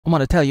I'm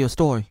gonna tell you a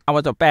story. I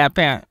was a bad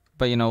parent,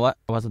 but you know what?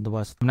 I wasn't the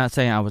worst. I'm not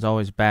saying I was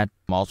always bad.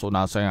 I'm also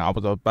not saying I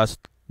was the best.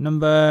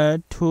 Number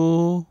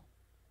 2.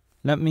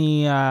 Let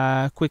me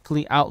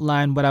quickly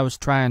outline what I was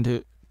trying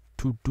to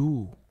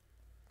do.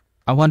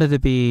 I wanted to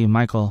be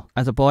Michael.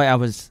 As a boy, I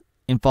was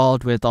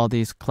involved with all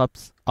these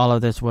clubs. All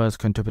of this was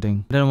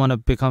contributing. I didn't want to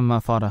become my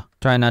father.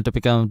 Trying not to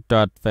become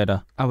Darth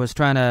Vader. I was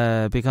trying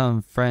to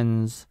become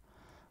friends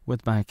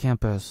with my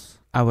campus.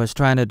 I was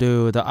trying to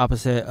do the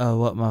opposite of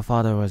what my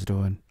father was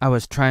doing. I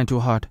was trying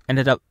too hard.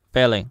 Ended up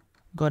failing.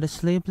 Go to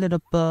sleep,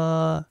 little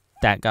boy.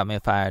 That got me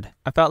fired.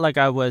 I felt like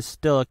I was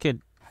still a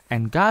kid.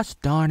 And gosh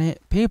darn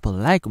it, people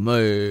like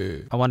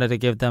me. I wanted to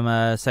give them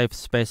a safe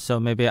space, so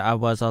maybe I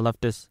was a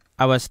leftist.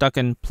 I was stuck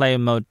in play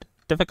mode.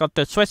 Difficult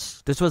to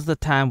switch. This was the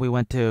time we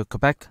went to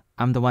Quebec.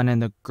 I'm the one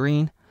in the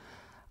green.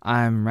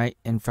 I'm right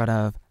in front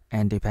of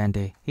Andy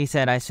Pandy. He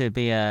said I should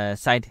be a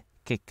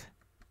sidekick.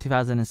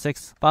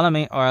 2006. Follow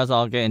me or else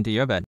I'll get into your bed.